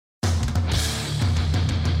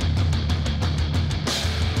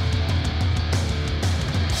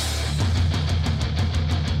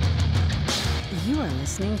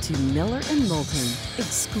listening to Miller and Moulton,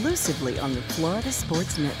 exclusively on the Florida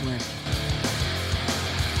Sports Network.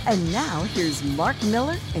 And now, here's Mark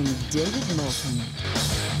Miller and David Moulton.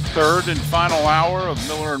 Third and final hour of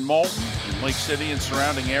Miller and Moulton in Lake City and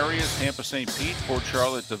surrounding areas, Tampa, St. Pete, Port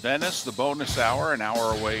Charlotte to Venice. The bonus hour, an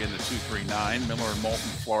hour away in the 239. Miller and Moulton,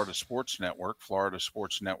 Florida Sports Network,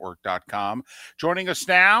 floridasportsnetwork.com. Joining us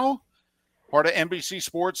now, part of NBC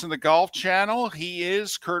Sports and the Golf Channel, he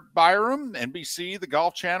is Curt Byrum, NBC, the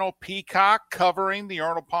Golf Channel, Peacock, covering the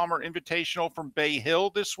Arnold Palmer Invitational from Bay Hill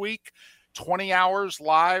this week. 20 hours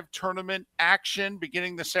live tournament action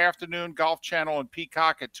beginning this afternoon. Golf Channel and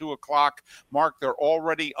Peacock at 2 o'clock. Mark, they're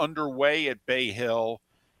already underway at Bay Hill,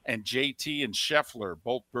 and JT and Scheffler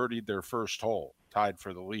both birdied their first hole, tied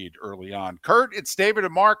for the lead early on. Curt, it's David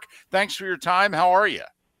and Mark. Thanks for your time. How are you?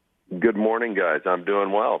 Good morning, guys. I'm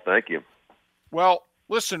doing well. Thank you. Well,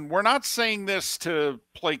 listen, we're not saying this to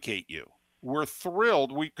placate you. We're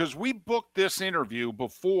thrilled because we booked this interview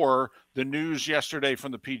before the news yesterday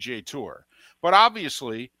from the PGA Tour. But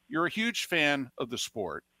obviously, you're a huge fan of the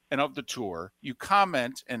sport and of the tour. You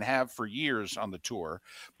comment and have for years on the tour.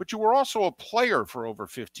 But you were also a player for over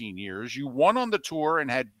 15 years. You won on the tour and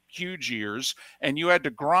had huge years. And you had to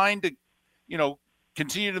grind to,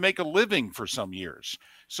 continue to make a living for some years.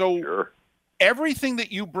 So Sure. Everything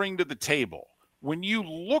that you bring to the table, when you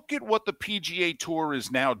look at what the PGA Tour is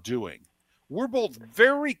now doing, we're both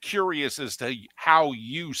very curious as to how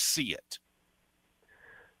you see it.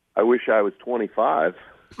 I wish I was 25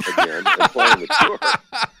 again and playing the tour.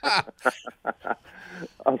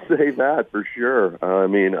 I'll say that for sure.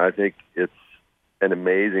 I think it's an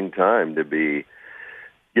amazing time to be,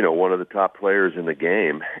 one of the top players in the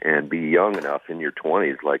game and be young enough in your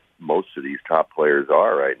 20s, like most of these top players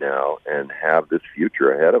are right now, and have this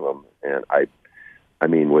future ahead of them. And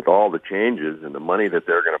with all the changes and the money that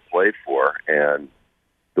they're going to play for and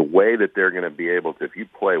the way that they're going to be able to, if you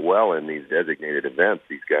play well in these designated events,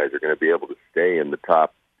 these guys are going to be able to stay in the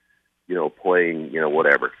top, playing,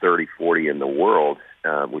 30, 40 in the world,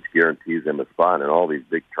 which guarantees them a spot in all these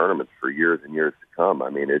big tournaments for years and years to come.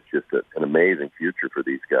 It's just an amazing future for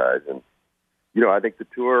these guys. And, I think the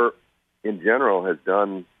tour in general has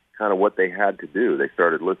done kind of what they had to do. They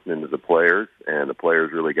started listening to the players, and the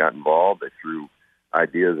players really got involved. They threw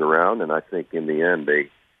ideas around, and I think in the end they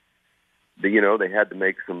had to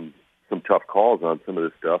make some tough calls on some of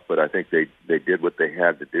this stuff, but I think they did what they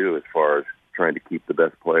had to do as far as trying to keep the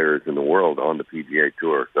best players in the world on the PGA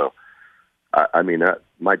Tour. So,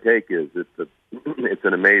 my take is it's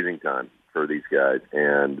an amazing time for these guys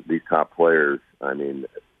and these top players.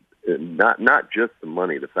 Not just the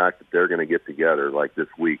money, the fact that they're going to get together like this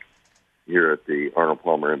week here at the Arnold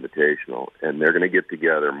Palmer Invitational, and they're going to get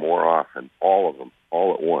together more often, all of them,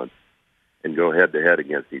 all at once, and go head-to-head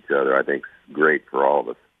against each other, I think is great for all of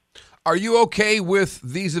us. Are you okay with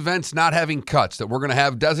these events not having cuts, that we're going to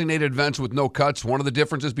have designated events with no cuts? One of the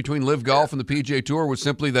differences between Live Golf and the PGA Tour was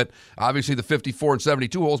simply that, obviously, the 54 and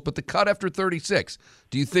 72 holes, but the cut after 36.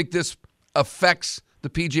 Do you think this affects the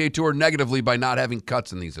PGA Tour negatively by not having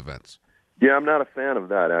cuts in these events? Yeah, I'm not a fan of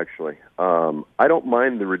that, actually. I don't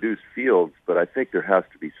mind the reduced fields, but I think there has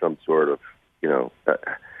to be some sort of,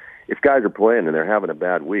 if guys are playing and they're having a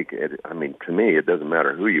bad week, to me, it doesn't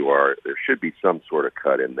matter who you are. There should be some sort of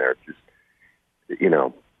cut in there. Just,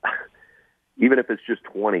 even if it's just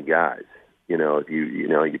 20 guys, if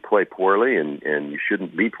you play poorly and you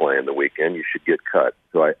shouldn't be playing the weekend, you should get cut.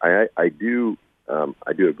 So I do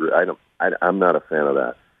agree. I'm not a fan of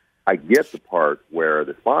that. I get the part where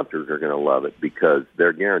the sponsors are going to love it because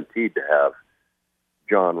they're guaranteed to have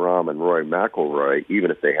Jon Rahm and Rory McIlroy,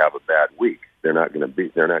 even if they have a bad week. They're not going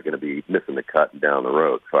to be missing the cut down the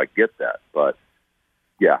road. So I get that, but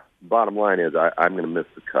yeah, bottom line is I'm going to miss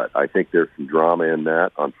the cut. I think there's some drama in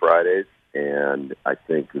that on Fridays, and I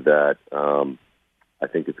think that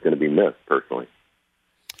it's going to be missed personally.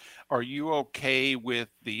 Are you okay with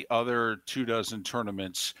the other 24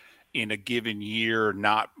 tournaments in a given year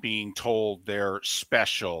not being told they're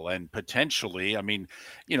special and potentially,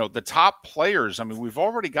 the top players, we've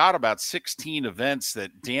already got about 16 events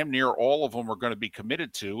that damn near all of them are going to be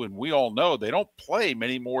committed to. And we all know they don't play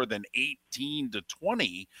many more than 18 to 20.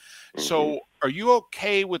 Mm-hmm. So are you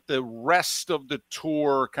okay with the rest of the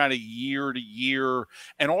tour kind of year to year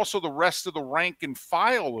and also the rest of the rank and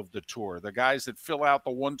file of the tour, the guys that fill out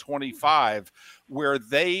the 125, where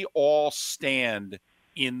they all stand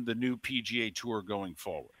in the new PGA Tour going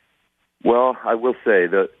forward? Well, I will say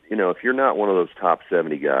that, if you're not one of those top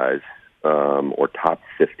 70 guys or top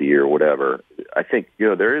 50 or whatever, I think,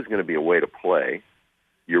 there is going to be a way to play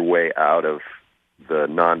your way out of, the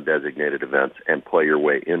non-designated events and play your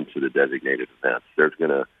way into the designated events. There's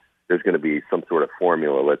gonna be some sort of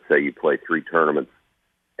formula. Let's say you play 3 tournaments,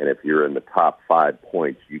 and if you're in the top 5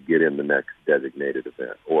 points, you get in the next designated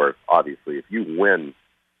event. Or obviously, if you win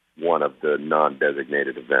one of the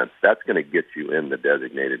non-designated events, that's going to get you in the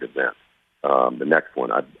designated event. The next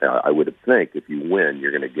one, I would think, if you win,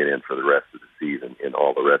 you're going to get in for the rest of the season in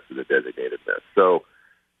all the rest of the designated events. So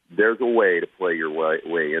there's a way to play your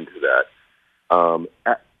way into that.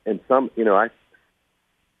 And some, if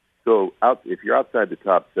you're outside the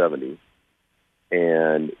top 70,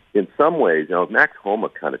 and in some ways, Max Homa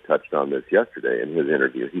kind of touched on this yesterday in his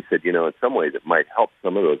interview. He said, in some ways it might help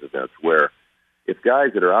some of those events where if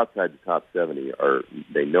guys that are outside the top 70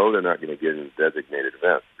 they know they're not going to get in designated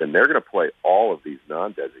events, then they're going to play all of these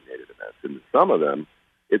non-designated events. And some of them,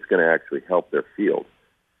 it's going to actually help their field.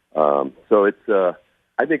 So it's, I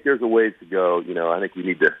think there's a ways to go. I think we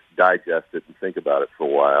need to digest it and think about it for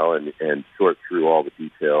a while and sort through all the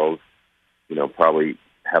details. Probably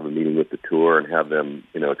have a meeting with the tour and have them,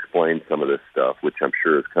 explain some of this stuff, which I'm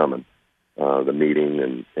sure is coming. The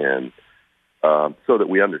meeting and so that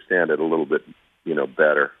we understand it a little bit,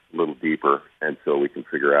 better, a little deeper, and so we can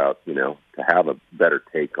figure out, to have a better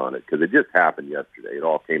take on it, because it just happened yesterday. It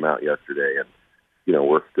all came out yesterday, and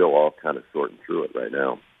we're still all kind of sorting through it right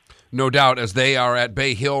now. No doubt, as they are at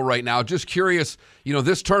Bay Hill right now. Just curious,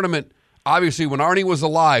 this tournament, obviously, when Arnie was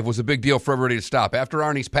alive, was a big deal for everybody to stop. After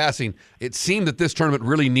Arnie's passing, it seemed that this tournament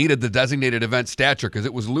really needed the designated event stature because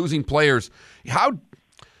it was losing players.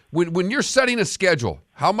 When you're setting a schedule,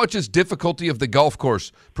 how much is difficulty of the golf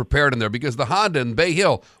course prepared in there? Because the Honda and Bay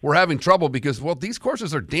Hill were having trouble because, these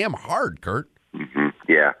courses are damn hard, Kurt. Mm-hmm.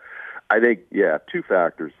 Yeah. I think, 2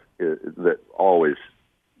 factors that always,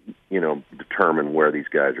 determine where these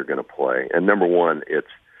guys are going to play. And number one, it's,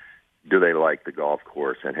 do they like the golf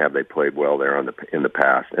course and have they played well there in the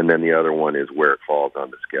past? And then the other one is where it falls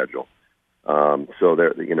on the schedule. So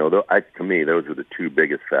there, to me, those are the 2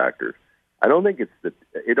 biggest factors. I don't think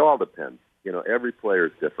it all depends. Every player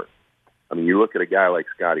is different. I mean, you look at a guy like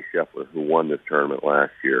Scotty Scheffler, who won this tournament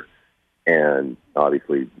last year, and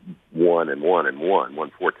obviously won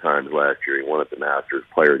 4 times last year. He won at the Masters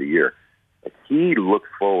Player of the Year. He looks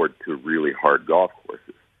forward to really hard golf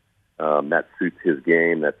courses. That suits his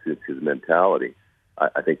game. That suits his mentality.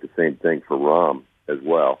 I think the same thing for Rahm as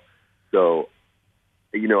well. So,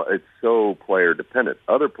 it's so player dependent.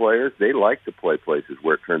 Other players, they like to play places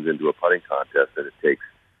where it turns into a putting contest and it takes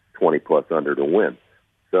 20 plus under to win.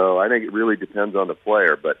 So I think it really depends on the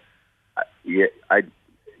player. But I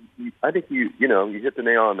think you hit the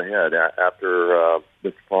nail on the head. After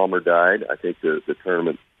Mr. Palmer died, I think the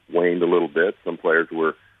tournament waned a little bit. Some players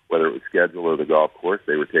were, whether it was schedule or the golf course,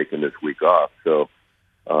 they were taking this week off. So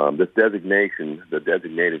this designation, the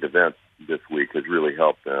designated event this week, has really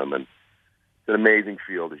helped them. And it's an amazing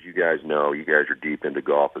field, as you guys know. You guys are deep into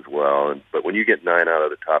golf as well. But when you get 9 out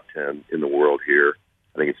of the top 10 in the world here,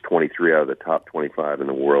 I think it's 23 out of the top 25 in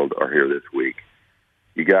the world are here this week.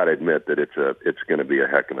 You got to admit that it's going to be a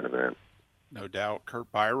heck of an event. No doubt.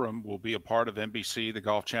 Kurt Byram will be a part of NBC, the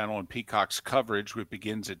Golf Channel, and Peacock's coverage, which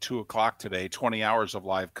begins at 2 o'clock today. 20 hours of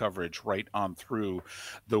live coverage right on through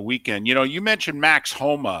the weekend. You mentioned Max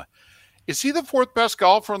Homa. Is he the 4th best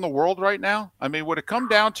golfer in the world right now? I mean, would it come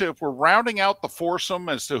down to, if we're rounding out the foursome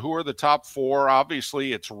as to who are the top 4,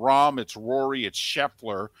 obviously it's Rahm, it's Rory, it's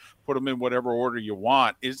Scheffler. Put them in whatever order you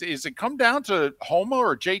want. Is it come down to Homa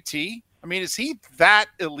or JT? I mean, is he that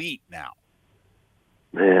elite now?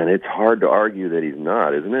 Man, it's hard to argue that he's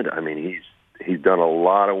not, isn't it? I mean, he's done a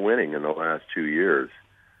lot of winning in the last 2 years.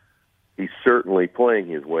 He's certainly playing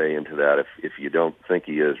his way into that, if you don't think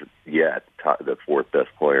he is yet the 4th best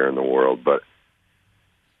player in the world. But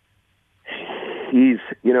he's,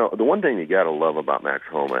 the one thing you got to love about Max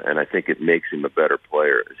Homa, and I think it makes him a better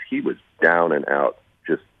player, is he was down and out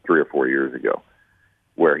just 3 or 4 years ago,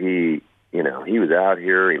 where he was out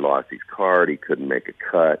here, he lost his card, he couldn't make a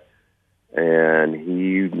cut, and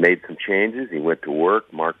he made some changes. He went to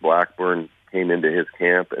work. Mark Blackburn came into his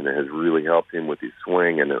camp and has really helped him with his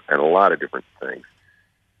swing and a lot of different things.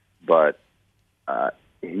 But I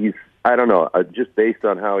don't know, just based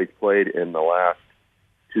on how he's played in the last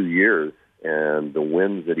 2 years and the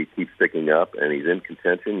wins that he keeps picking up, and he's in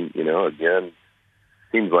contention, again,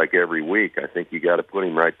 seems like every week. I think you got to put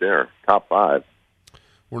him right there, top 5.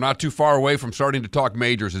 We're not too far away from starting to talk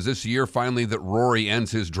majors. Is this year finally that Rory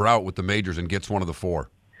ends his drought with the majors and gets one of the 4?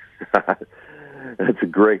 That's a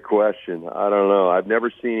great question. I don't know. I've never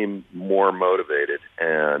seen him more motivated.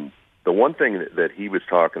 And the one thing that he was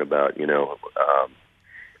talking about,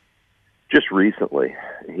 just recently.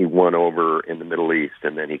 He won over in the Middle East,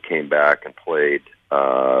 and then he came back and played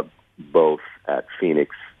both at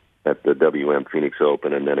Phoenix, at the WM Phoenix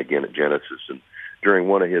Open, and then again at Genesis. And during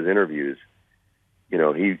one of his interviews,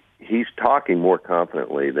 he's talking more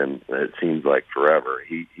confidently than it seems like forever.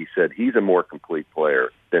 He said he's a more complete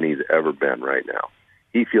player than he's ever been right now.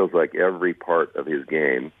 He feels like every part of his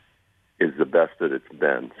game is the best that it's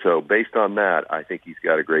been. So based on that, I think he's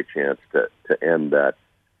got a great chance to end that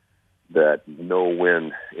no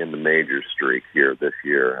win in the major streak here this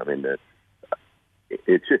year. I mean,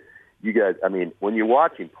 it's just, you guys, I mean, when you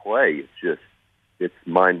watch him play, it's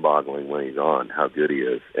mind-boggling when he's on how good he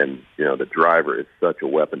is. And, the driver is such a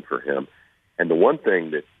weapon for him. And the one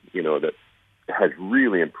thing that, that has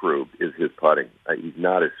really improved is his putting. He's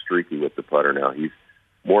not as streaky with the putter now. He's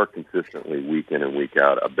more consistently, week in and week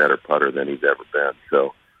out, a better putter than he's ever been.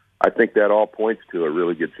 So I think that all points to a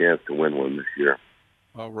really good chance to win one this year.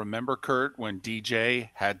 Well, remember, Kurt, when DJ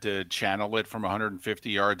had to channel it from 150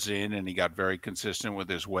 yards in, and he got very consistent with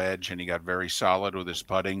his wedge, and he got very solid with his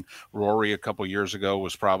putting. Rory a couple years ago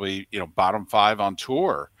was probably, bottom 5 on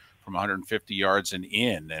tour from 150 yards and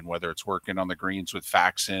in, and whether it's working on the greens with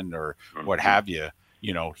Faxon or what have you,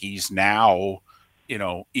 he's now,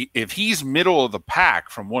 if he's middle of the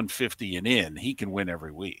pack from 150 and in, he can win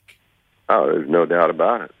every week. Oh, there's no doubt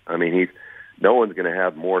about it. I mean, no one's going to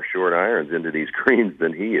have more short irons into these greens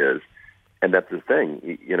than he is, and that's the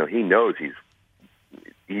thing. He knows he's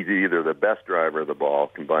either the best driver of the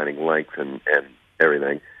ball, combining length and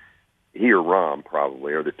everything. He or Rahm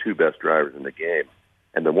probably are the two best drivers in the game.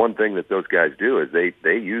 And the one thing that those guys do is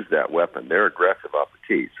they use that weapon. They're aggressive off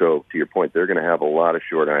the tee. So to your point, they're going to have a lot of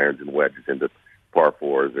short irons and wedges into par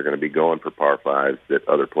 4s. They're going to be going for par 5s that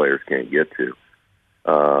other players can't get to.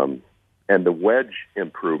 And the wedge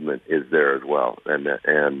improvement is there as well.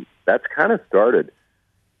 And that's kind of started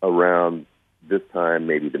around this time,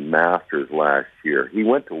 maybe the Masters last year. He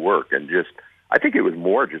went to work and I think it was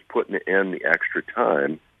more just putting in the extra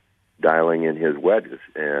time, dialing in his wedges.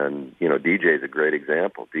 And, DJ's a great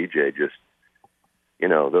example. DJ just,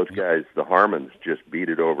 those guys, the Harmons, just beat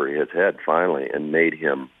it over his head finally and made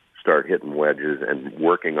him start hitting wedges and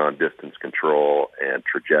working on distance control and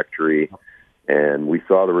trajectory. And we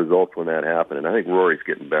saw the results when that happened. And I think Rory's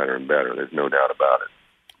getting better and better. There's no doubt about it.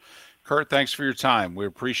 Kurt, thanks for your time. We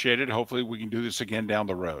appreciate it. Hopefully we can do this again down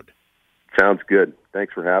the road. Sounds good.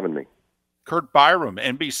 Thanks for having me. Kurt Byrum,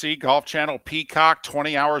 NBC Golf Channel, Peacock,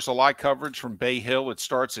 20 hours of live coverage from Bay Hill. It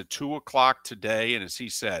starts at 2 o'clock today. And as he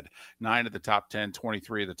said, 9 of the top 10,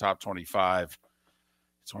 23 of the top 25.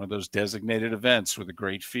 It's one of those designated events with a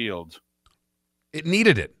great field. It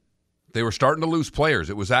needed it. They were starting to lose players.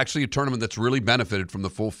 It was actually a tournament that's really benefited from the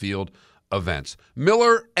full field events.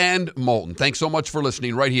 Miller and Moulton, thanks so much for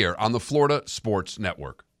listening right here on the Florida Sports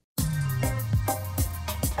Network.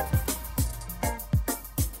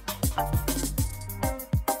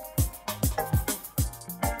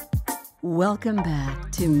 Welcome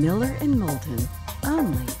back to Miller and Moulton,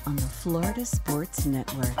 only on the Florida Sports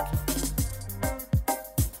Network.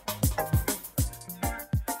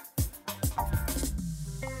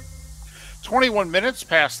 21 minutes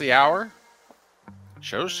past the hour.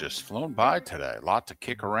 Show's just flown by today. A lot to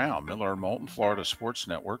kick around. Miller and Moulton, Florida Sports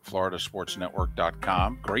Network,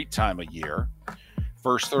 floridasportsnetwork.com. Great time of year.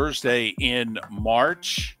 First Thursday in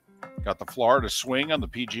March. Got the Florida swing on the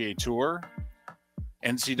PGA Tour.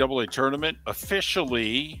 NCAA tournament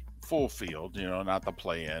officially full field, not the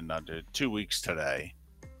play-in, not 2 weeks today.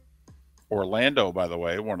 Orlando, by the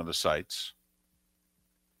way, one of the sites.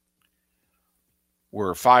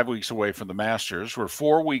 We're 5 weeks away from the Masters. We're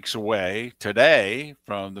 4 weeks away today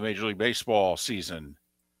from the Major League Baseball season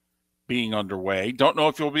being underway. Don't know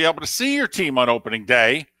if you'll be able to see your team on opening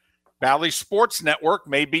day. Bally Sports Network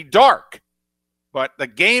may be dark, but the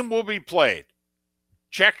game will be played.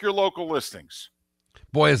 Check your local listings.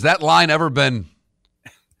 Boy, has that line ever been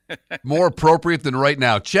more appropriate than right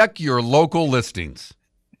now? Check your local listings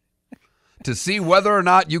to see whether or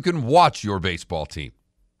not you can watch your baseball team.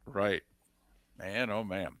 Right. Man, oh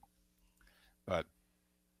man. But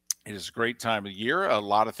it is a great time of year. A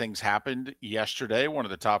lot of things happened yesterday. One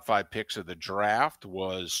of the top 5 picks of the draft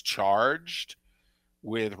was charged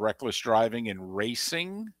with reckless driving and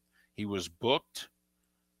racing. He was booked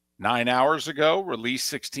 9 hours ago, released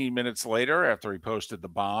 16 minutes later after he posted the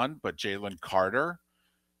bond. But Jalen Carter,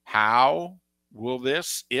 how will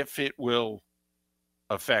this, if it will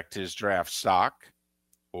affect his draft stock,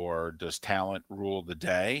 or does talent rule the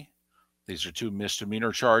day? These are 2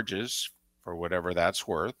 misdemeanor charges for whatever that's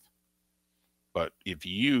worth. But if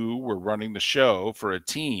you were running the show for a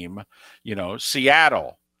team,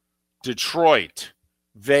 Seattle, Detroit,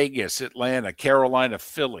 Vegas, Atlanta, Carolina,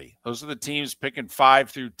 Philly. Those are the teams picking 5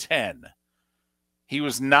 through 10. He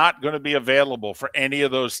was not going to be available for any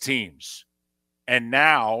of those teams. And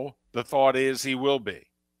now the thought is he will be.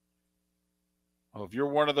 Well, if you're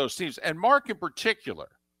one of those teams, and Mark in particular,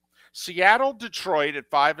 Seattle, Detroit at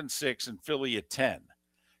 5 and 6, and Philly at 10.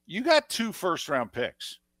 You got 2 first-round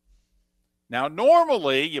picks. Now,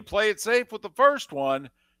 normally you play it safe with the first one,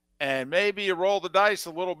 and maybe you roll the dice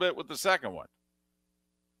a little bit with the second one.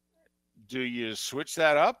 Do you switch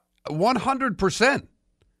that up? 100%.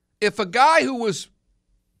 If a guy who was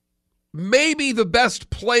maybe the best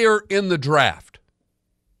player in the draft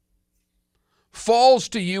falls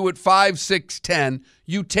to you at 5, 6, 10,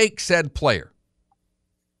 you take said player.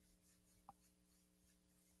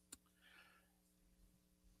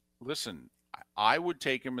 Listen, I would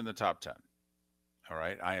take him in the top 10. All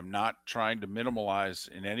right. I am not trying to minimize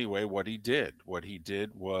in any way what he did. What he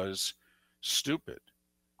did was stupid,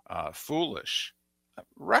 foolish,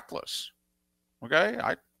 reckless. Okay.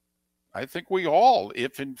 I think we all,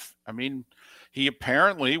 he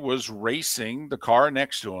apparently was racing the car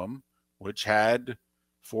next to him, which had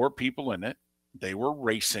 4 people in it. They were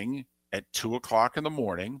racing at 2:00 in the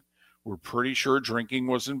morning. We're pretty sure drinking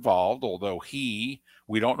was involved, although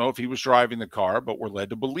we don't know if he was driving the car, but we're led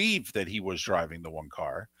to believe that he was driving the one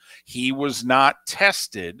car. He was not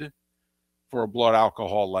tested for a blood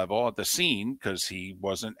alcohol level at the scene because he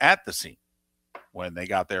wasn't at the scene when they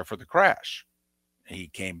got there for the crash. He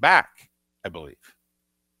came back, I believe.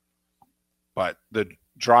 But the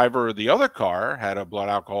driver of the other car had a blood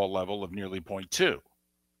alcohol level of nearly 0.2.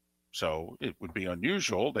 So it would be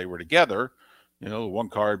unusual. They were together. The one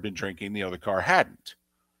car had been drinking, the other car hadn't.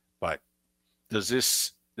 But does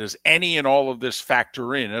any and all of this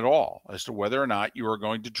factor in at all as to whether or not you are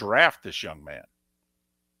going to draft this young man?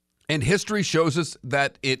 And history shows us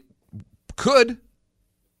that it could.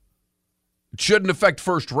 It shouldn't affect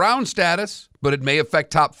first round status, but it may affect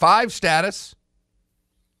top 5 status.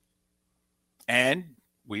 And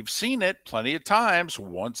we've seen it plenty of times.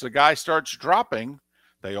 Once a guy starts dropping,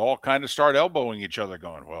 they all kind of start elbowing each other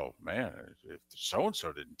going, well, man, if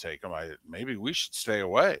so-and-so didn't take him, maybe we should stay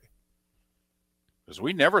away. Because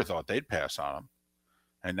we never thought they'd pass on him.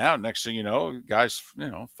 And now, next thing you know, guys,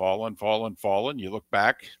 falling. You look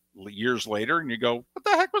back years later and you go, what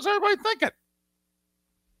the heck was everybody thinking?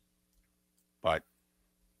 But,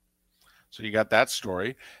 so you got that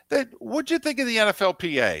story. What'd you think of the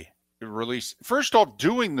NFLPA release? First off,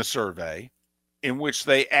 doing the survey in which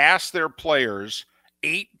they asked their players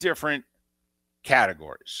 8 different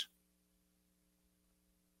categories.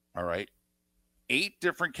 All right. 8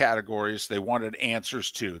 different categories they wanted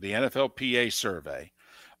answers to, the NFLPA survey.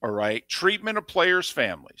 All right. Treatment of players'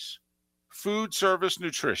 families, food service,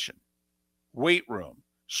 nutrition, weight room,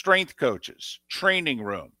 strength coaches, training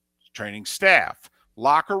room, training staff,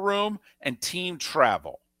 locker room, and team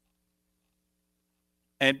travel.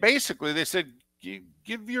 And basically they said,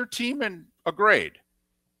 give your team a grade,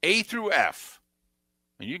 A through F.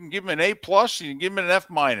 And you can give them an A+, you can give them an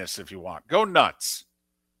F- if you want. Go nuts.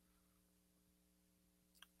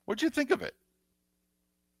 What'd you think of it?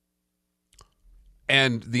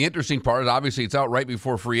 And the interesting part is obviously it's out right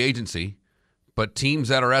before free agency, but teams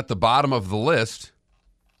that are at the bottom of the list,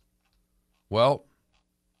 well,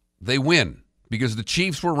 they win because the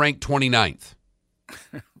Chiefs were ranked 29th.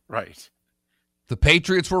 Right. The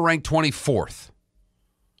Patriots were ranked 24th.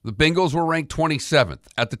 The Bengals were ranked 27th.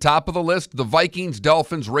 At the top of the list, the Vikings,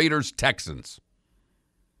 Dolphins, Raiders, Texans.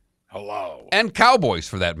 Hello. And Cowboys,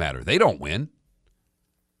 for that matter. They don't win.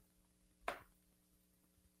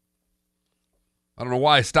 I don't know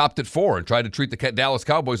why I stopped at 4 and tried to treat the Dallas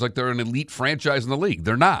Cowboys like they're an elite franchise in the league.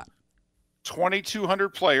 They're not. 2,200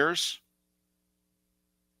 players.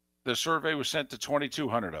 The survey was sent to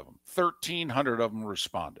 2,200 of them. 1,300 of them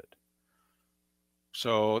responded.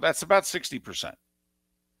 So that's about 60%.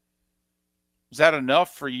 Is that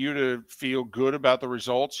enough for you to feel good about the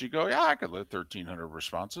results? You go, yeah, I could live 1,300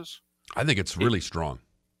 responses. I think it's really strong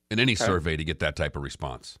in any survey to get that type of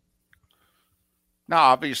response. Now,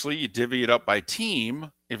 obviously, you divvy it up by team.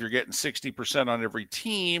 If you're getting 60% on every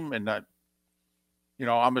team, and that,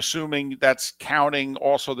 I'm assuming that's counting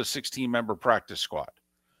also the 16-member practice squad.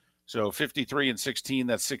 So 53 and 16,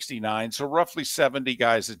 that's 69. So roughly 70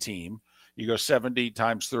 guys a team. You go 70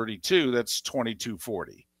 times 32, that's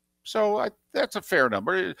 2,240. So that's a fair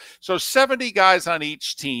number. So 70 guys on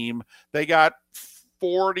each team, they got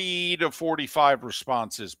 40 to 45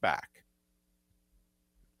 responses back.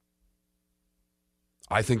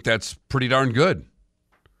 I think that's pretty darn good.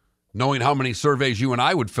 Knowing how many surveys you and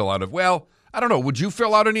I would fill out of, well, I don't know. Would you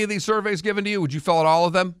fill out any of these surveys given to you? Would you fill out all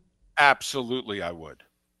of them? Absolutely, I would.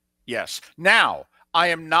 Yes. Now, I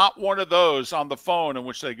am not one of those on the phone in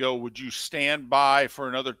which they go, would you stand by for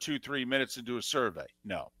another 2-3 minutes and do a survey?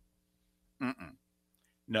 No.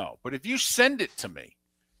 No. But if you send it to me,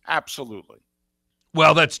 absolutely.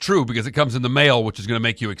 Well, that's true because it comes in the mail, which is going to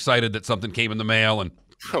make you excited that something came in the mail. And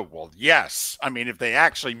Oh, well, yes. I mean, if they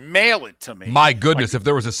actually mail it to me. my goodness, if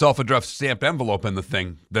there was a self-addressed stamped envelope in the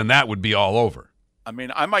thing, then that would be all over. I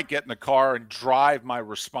mean, I might get in the car and drive my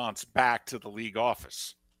response back to the league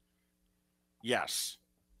office. Yes,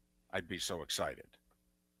 I'd be so excited.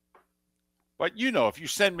 But, if you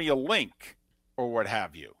send me a link or what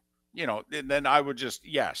have you, then I would just,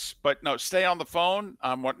 yes. But no, stay on the phone.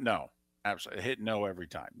 No, absolutely. Hit no every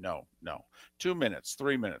time. No. 2 minutes,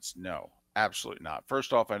 3 minutes. No, absolutely not.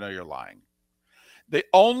 First off, I know you're lying. The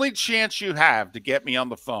only chance you have to get me on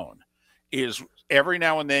the phone is every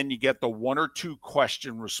now and then you get the 1 or 2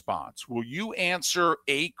 question response. Will you answer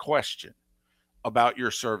a question about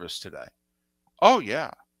your service today? Oh,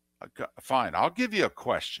 yeah. Fine. I'll give you a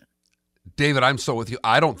question. David, I'm so with you.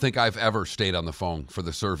 I don't think I've ever stayed on the phone for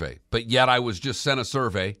the survey, but yet I was just sent a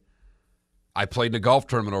survey. I played in a golf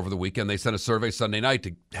tournament over the weekend. They sent a survey Sunday night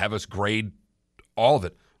to have us grade all of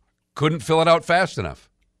it. Couldn't fill it out fast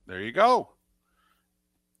enough. There you go.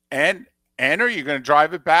 And are you going to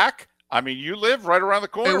drive it back? I mean, you live right around the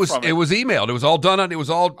corner from it. It was emailed. It was all done. It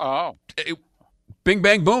was all bing,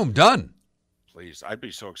 bang, boom, done. Please, I'd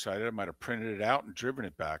be so excited. I might have printed it out and driven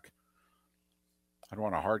it back. I'd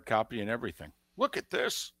want a hard copy and everything. Look at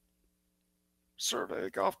this. Survey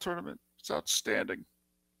golf tournament. It's outstanding.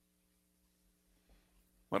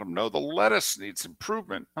 Let them know the lettuce needs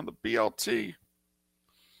improvement on the BLT.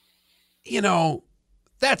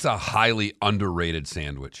 That's a highly underrated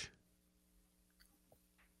sandwich.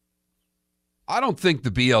 I don't think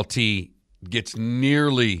the BLT gets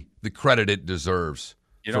nearly the credit it deserves.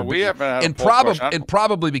 We haven't had and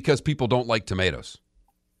probably because people don't like tomatoes.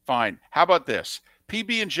 Fine. How about this?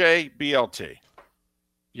 PB&J, BLT.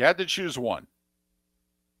 You had to choose one.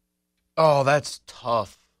 Oh, that's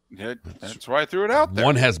tough. That's why I threw it out there.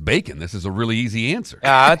 One has bacon. This is a really easy answer.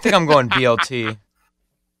 Yeah, I think I'm going BLT.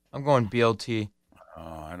 I'm going BLT. Oh,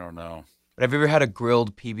 I don't know. But have you ever had a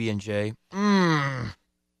grilled PB&J? I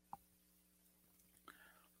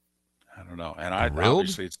don't know. And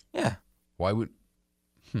obviously it's... Yeah. Why would...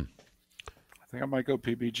 I think I might go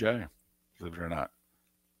PBJ, believe it or not.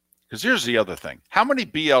 Because here's the other thing. How many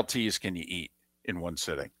BLTs can you eat in one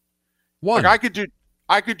sitting? One. Like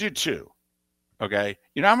I could do 2. Okay.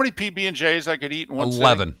 You know how many PB&Js I could eat in one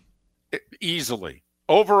 11. sitting? Easily.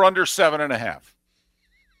 Over under 7.5.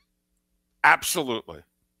 Absolutely.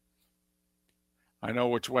 I know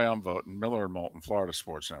which way I'm voting. Miller and Moulton, Florida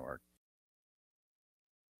Sports Network.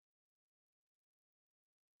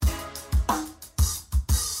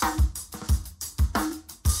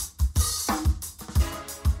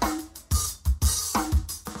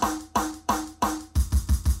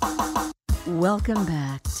 Welcome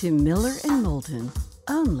back to Miller and Moulton,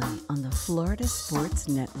 only on the Florida Sports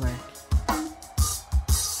Network.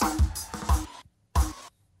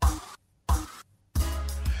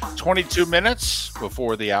 "22 minutes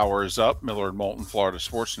before the hour is up. Miller and Moulton, Florida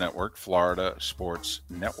Sports Network,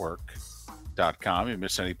 floridasportsnetwork.com. You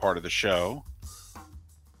miss any part of the show,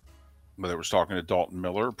 whether it was talking to Dalton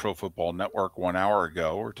Miller, Pro Football Network 1 hour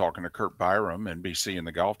ago, or talking to Kurt Byram, NBC and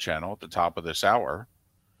the Golf Channel at the top of this hour.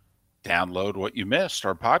 Download what you missed.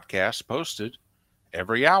 Our podcast posted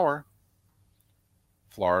every hour.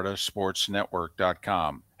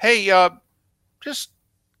 floridasportsnetwork.com. Hey,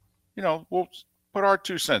 we'll put our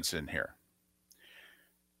 2 cents in here.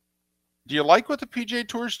 Do you like what the PGA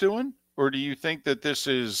Tour's doing? Or do you think that this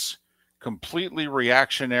is completely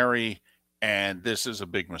reactionary and this is a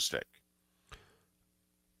big mistake?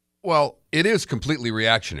 Well, it is completely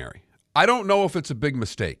reactionary. I don't know if it's a big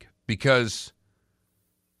mistake because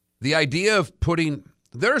the idea of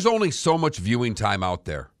there's only so much viewing time out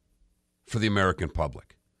there for the American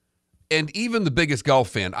public. And even the biggest golf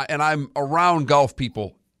fan, and I'm around golf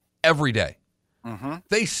people every day,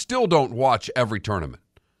 they still don't watch every tournament.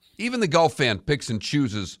 Even the golf fan picks and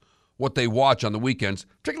chooses what they watch on the weekends,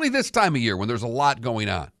 particularly this time of year when there's a lot going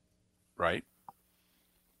on. Right.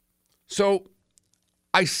 So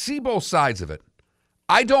I see both sides of it.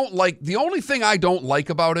 The only thing I don't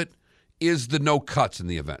like about it is the no cuts in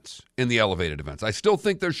the events, in the elevated events. I still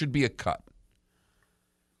think there should be a cut.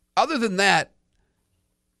 Other than that,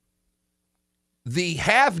 the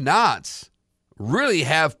have-nots really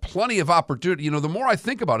have plenty of opportunity. The more I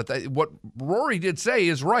think about it, what Rory did say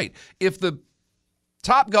is right. If the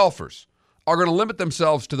top golfers are going to limit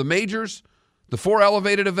themselves to the majors, the 4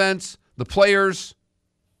 elevated events, the players,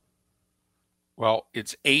 Well,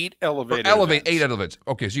 it's 8 elevated Elevate, events. 8 events.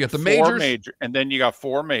 Okay, so you got the Four majors. and then you got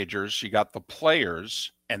 4 majors. You got the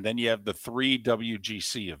players, and then you have the 3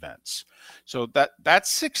 WGC events. So that's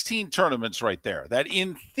 16 tournaments right there. That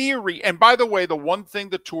in theory, and by the way, the one thing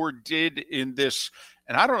the tour did in this,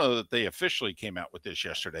 and I don't know that they officially came out with this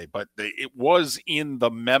yesterday, but it was in the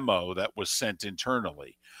memo that was sent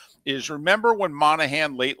internally, is remember when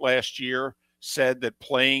Monahan late last year said that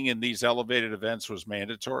playing in these elevated events was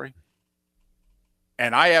mandatory?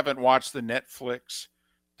 And I haven't watched the Netflix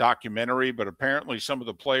documentary, but apparently some of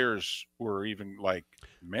the players were even like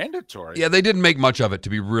mandatory. Yeah, they didn't make much of it, to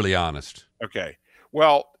be really honest. Okay.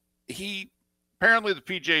 Well, apparently the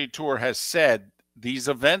PGA Tour has said these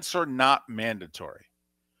events are not mandatory.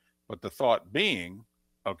 But the thought being,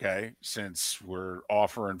 okay, since we're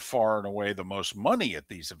offering far and away the most money at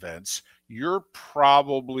these events, you're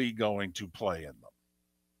probably going to play in them.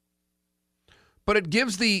 But it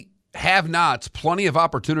gives the have-nots plenty of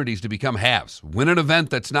opportunities to become haves. Win an event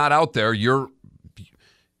that's not out there,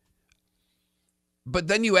 but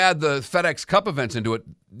then you add the FedEx Cup events into it.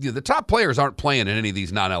 The top players aren't playing in any of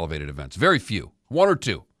these non-elevated events. Very few. 1 or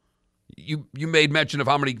 2. You made mention of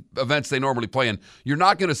how many events they normally play in. You're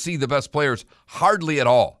not going to see the best players hardly at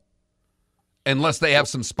all unless they have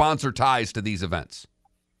some sponsor ties to these events.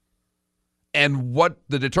 And what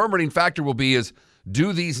the determining factor will be is,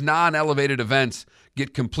 do these non-elevated events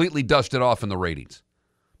get completely dusted off in the ratings?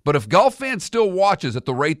 But if golf fans still watches at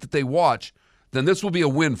the rate that they watch, then this will be a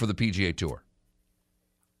win for the PGA Tour.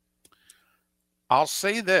 I'll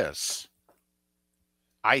say this.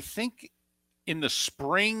 I think in the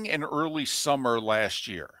spring and early summer last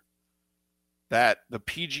year that the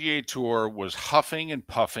PGA Tour was huffing and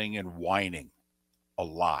puffing and whining a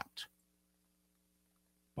lot.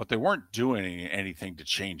 But they weren't doing anything to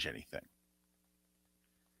change anything.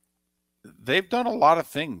 They've done a lot of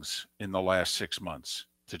things in the last 6 months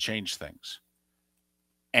to change things.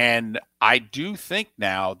 And I do think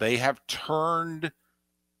now they have turned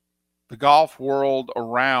the golf world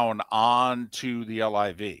around onto the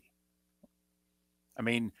LIV. I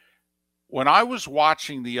mean, when I was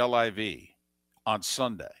watching the LIV on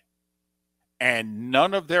Sunday and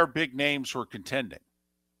none of their big names were contending,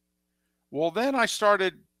 well, then I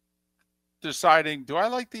started deciding, do I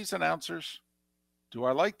like these announcers? Do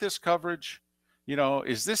I like this coverage? You know,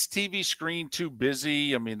 is this TV screen too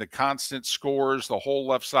busy? I mean, the constant scores, the whole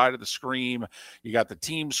left side of the screen, you got the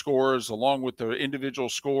team scores along with the individual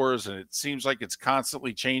scores, and it seems like it's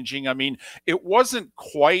constantly changing. I mean, it wasn't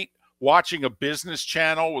quite watching a business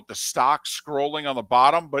channel with the stocks scrolling on the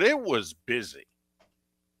bottom, but it was busy.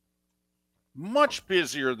 Much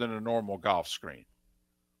busier than a normal golf screen.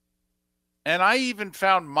 And I even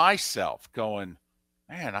found myself going,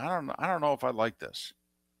 man, I don't know if I like this.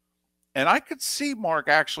 And I could see Mark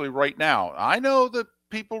actually right now. I know that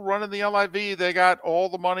people running the LIV, they got all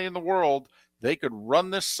the money in the world. They could run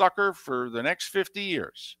this sucker for the next 50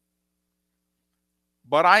 years.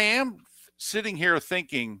 But I am sitting here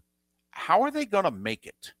thinking, how are they going to make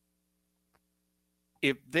it?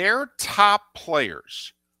 If their top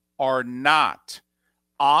players are not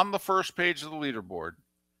on the first page of the leaderboard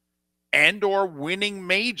and or winning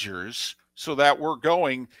majors so that we're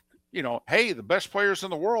going, you know, hey, the best players in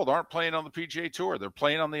the world aren't playing on the PGA Tour. They're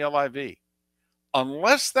playing on the LIV.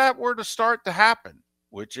 Unless that were to start to happen,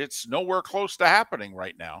 which it's nowhere close to happening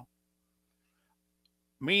right now.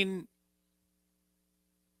 I mean,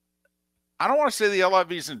 I don't want to say the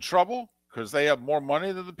LIV is in trouble because they have more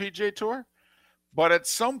money than the PGA Tour. But at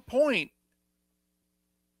some point,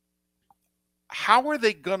 how are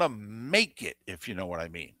they going to make it, if you know what I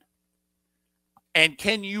mean? And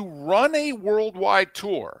can you run a worldwide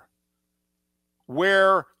tour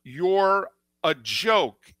where you're a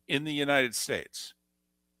joke in the United States?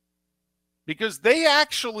 Because they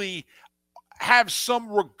actually have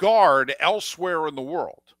some regard elsewhere in the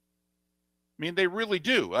world. I mean, they really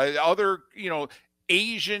do. Other,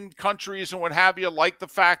 Asian countries and what have you like the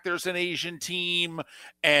fact there's an Asian team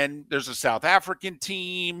and there's a South African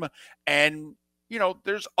team and,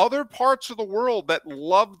 there's other parts of the world that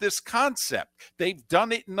love this concept. They've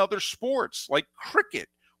done it in other sports like cricket,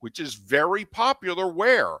 which is very popular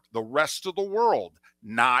where? The rest of the world,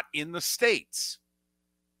 not in the States.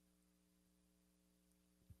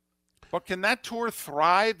 But can that tour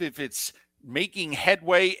thrive if it's making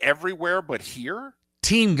headway everywhere but here?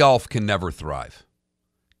 Team golf can never thrive.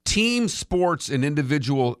 Team sports and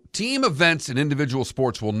team events and individual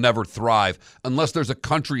sports will never thrive unless there's a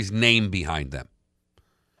country's name behind them.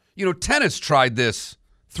 Tennis tried this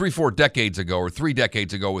 3 decades ago with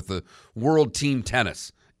the World Team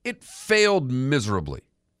Tennis. It failed miserably.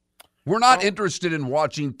 We're not interested in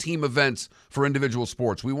watching team events for individual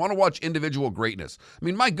sports. We want to watch individual greatness. I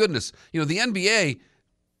mean, my goodness, the NBA,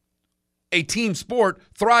 a team sport,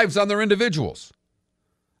 thrives on their individuals.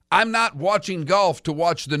 I'm not watching golf to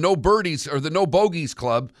watch the No Birdies or the No Bogeys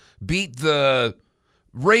club beat the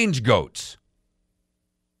Range Goats.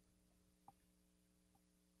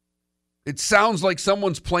 It sounds like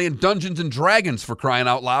someone's playing Dungeons and Dragons, for crying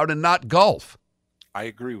out loud, and not golf. I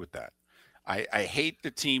agree with that. I hate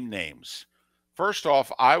the team names. First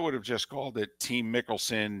off, I would have just called it Team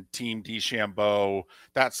Mickelson, Team DeChambeau.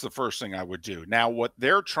 That's the first thing I would do. Now, what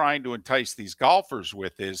they're trying to entice these golfers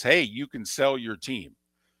with is, hey, you can sell your team.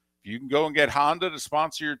 You can go and get Honda to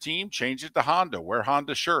sponsor your team, change it to Honda, wear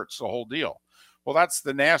Honda shirts, the whole deal. Well, that's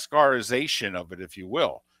the NASCARization of it, if you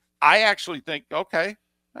will. I actually think, okay,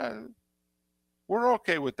 we're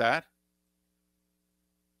okay with that.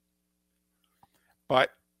 But,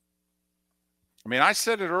 I mean, I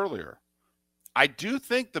said it earlier. I do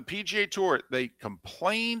think the PGA Tour, they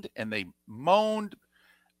complained and they moaned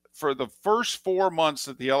for the first 4 months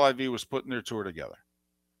that the LIV was putting their tour together.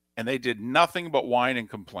 And they did nothing but whine and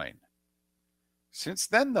complain. Since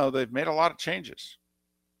then, though, they've made a lot of changes.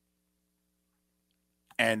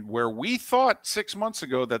 And where we thought 6 months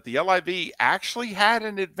ago that the LIV actually had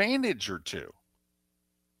an advantage or two,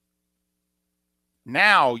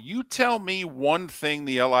 now you tell me one thing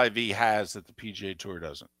the LIV has that the PGA Tour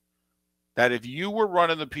doesn't. That if you were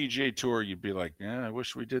running the PGA Tour, you'd be like, I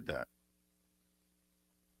wish we did that.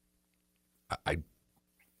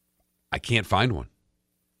 I can't find one.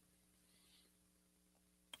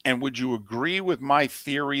 And would you agree with my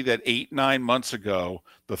theory that 8-9 months ago,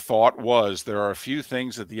 the thought was there are a few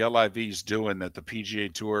things that the LIV is doing that the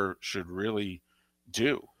PGA Tour should really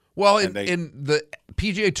do? Well, and the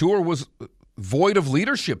PGA Tour was void of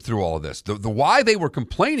leadership through all of this. The why they were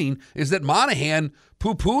complaining is that Monahan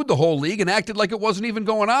poo-pooed the whole league and acted like it wasn't even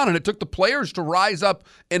going on, and it took the players to rise up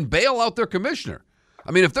and bail out their commissioner.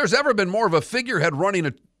 I mean, if there's ever been more of a figurehead running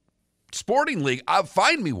a sporting league,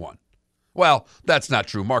 find me one. Well, that's not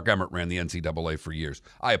true. Mark Emmert ran the NCAA for years.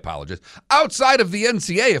 I apologize. Outside of the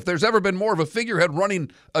NCAA, if there's ever been more of a figurehead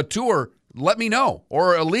running a tour, let me know,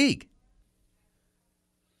 or a league.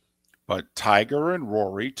 But Tiger and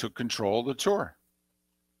Rory took control of the tour.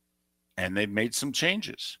 And they've made some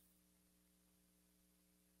changes.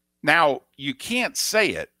 Now, you can't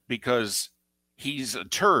say it because he's a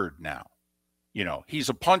turd now. He's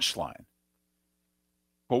a punchline.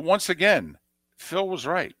 But once again, Phil was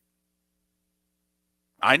right.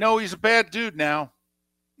 I know he's a bad dude now,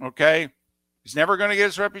 okay? He's never going to get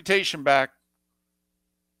his reputation back.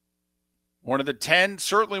 One of the 10,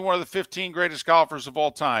 certainly one of the 15 greatest golfers of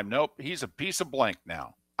all time. Nope, he's a piece of blank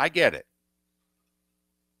now. I get it.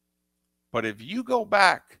 But if you go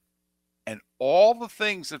back and all the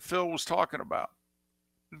things that Phil was talking about,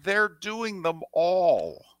 they're doing them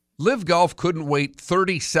all. Live Golf couldn't wait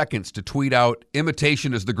 30 seconds to tweet out,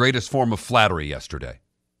 imitation is the greatest form of flattery yesterday.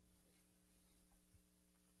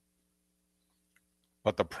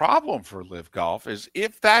 But the problem for Live Golf is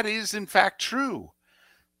if that is in fact true,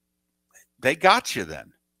 they got you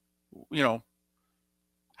then.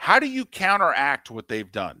 How do you counteract what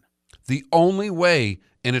they've done? The only way,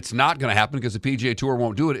 and it's not going to happen because the PGA Tour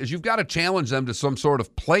won't do it, is you've got to challenge them to some sort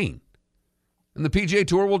of playing. And the PGA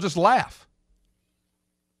Tour will just laugh.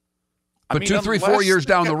 But 2, 3, 4 years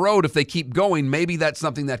down the road, if they keep going, maybe that's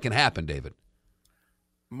something that can happen, David.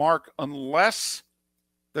 Mark, unless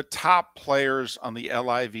the top players on the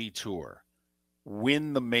LIV Tour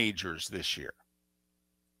win the majors this year,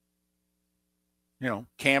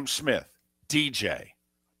 Cam Smith, DJ,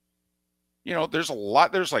 there's a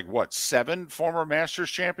lot. There's 7 former Masters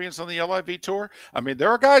champions on the LIV Tour. I mean,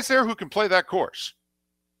 there are guys there who can play that course.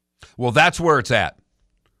 Well, that's where it's at.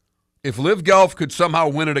 If Live Golf could somehow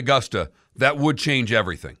win at Augusta, that would change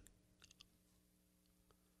everything.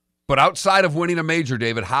 But outside of winning a major,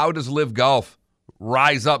 David, how does Live Golf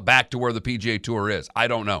rise up back to where the PGA Tour is? I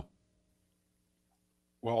don't know.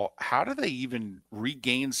 Well, how do they even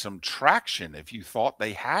regain some traction if you thought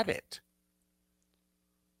they had it?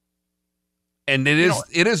 And it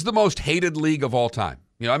is the most hated league of all time.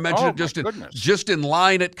 I mentioned it just in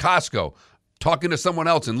line at Costco, talking to someone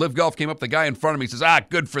else, and Live Golf came up, the guy in front of me says,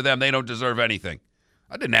 good for them. They don't deserve anything.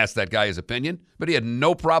 I didn't ask that guy his opinion, but he had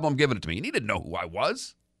no problem giving it to me. And he didn't know who I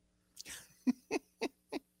was.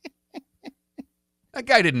 That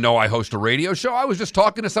guy didn't know I host a radio show. I was just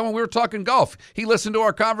talking to someone. We were talking golf. He listened to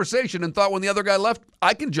our conversation and thought when the other guy left,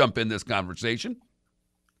 I can jump in this conversation.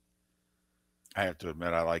 I have to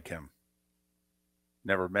admit, I like him.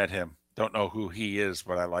 Never met him. Don't know who he is,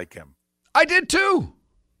 but I like him. I did too.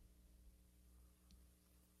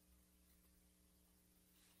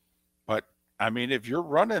 I mean, if you're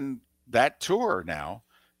running that tour now,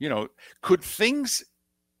 could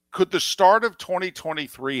the start of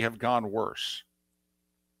 2023 have gone worse?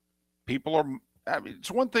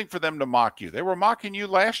 It's one thing for them to mock you. They were mocking you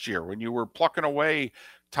last year when you were plucking away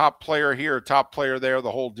top player here, top player there,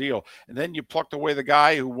 the whole deal. And then you plucked away the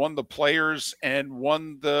guy who won the Players and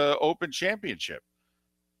won the Open Championship.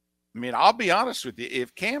 I mean, I'll be honest with you.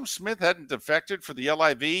 If Cam Smith hadn't defected for the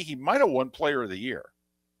LIV, he might have won Player of the Year.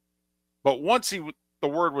 But once the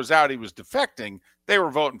word was out he was defecting, they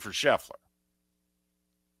were voting for Scheffler.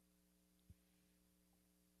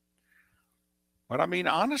 But I mean,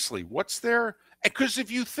 honestly, what's there? Because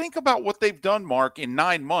if you think about what they've done, Mark, in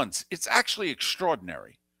 9 months, it's actually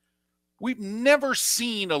extraordinary. We've never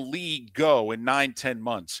seen a league go in 9-10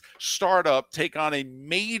 months, start up, take on a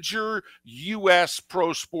major U.S.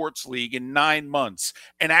 pro sports league in 9 months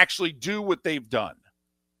and actually do what they've done.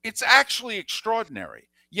 It's actually extraordinary,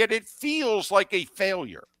 yet it feels like a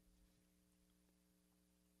failure.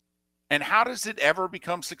 And how does it ever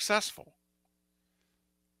become successful?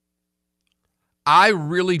 I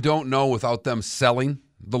really don't know, without them selling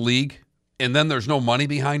the league and then there's no money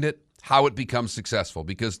behind it, how it becomes successful,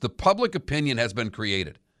 because the public opinion has been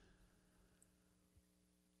created.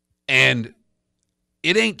 And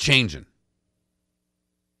it ain't changing.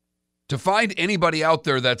 To find anybody out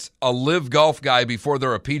there that's a live golf guy before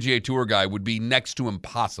they're a PGA Tour guy would be next to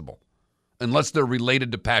impossible, unless they're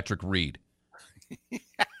related to Patrick Reed.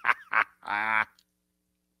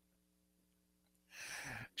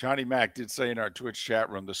 Johnny Mac did say in our Twitch chat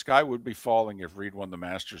room, the sky would be falling if Reed won the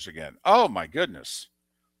Masters again. Oh, my goodness.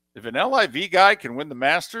 If an LIV guy can win the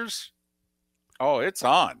Masters, it's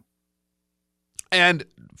on. And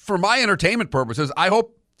for my entertainment purposes, I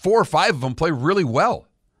hope 4 or 5 of them play really well.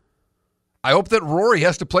 I hope that Rory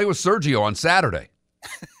has to play with Sergio on Saturday.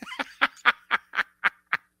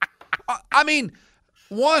 I mean,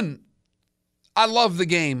 one, I love the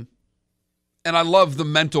game, and I love the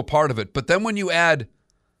mental part of it. But then when you add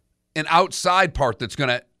an outside part that's going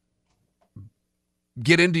to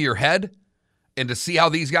get into your head and to see how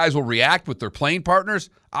these guys will react with their playing partners,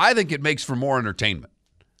 I think it makes for more entertainment.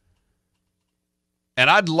 And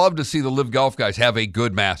I'd love to see the Live Golf guys have a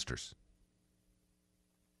good Masters.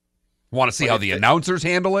 Want to see how the announcers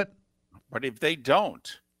handle it? But if they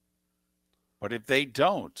don't, I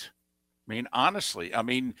mean, honestly,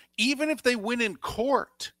 even if they win in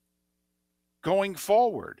court going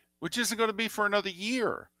forward, which isn't going to be for another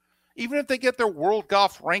year, even if they get their world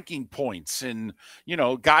golf ranking points and,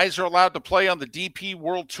 guys are allowed to play on the DP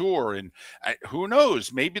World Tour, and who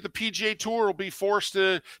knows, maybe the PGA Tour will be forced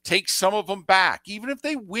to take some of them back, even if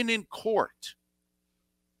they win in court.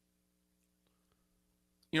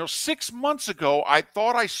 6 months ago, I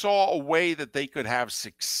thought I saw a way that they could have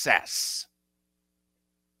success.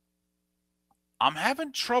 I'm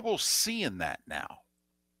having trouble seeing that now.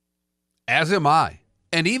 As am I.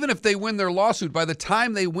 And even if they win their lawsuit, by the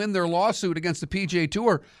time they win their lawsuit against the PGA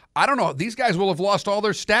Tour, I don't know, these guys will have lost all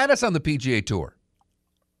their status on the PGA Tour.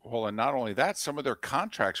 Well, and not only that, some of their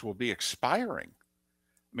contracts will be expiring.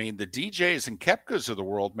 I mean, the DJs and Koepkas of the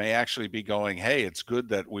world may actually be going, hey, it's good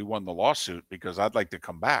that we won the lawsuit because I'd like to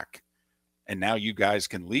come back. And now you guys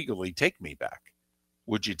can legally take me back.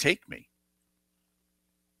 Would you take me?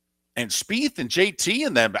 And Spieth and JT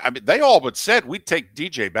and them, they all but said we'd take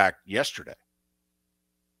DJ back yesterday.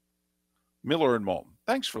 Miller and Moulton,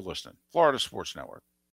 thanks for listening. Florida Sports Network.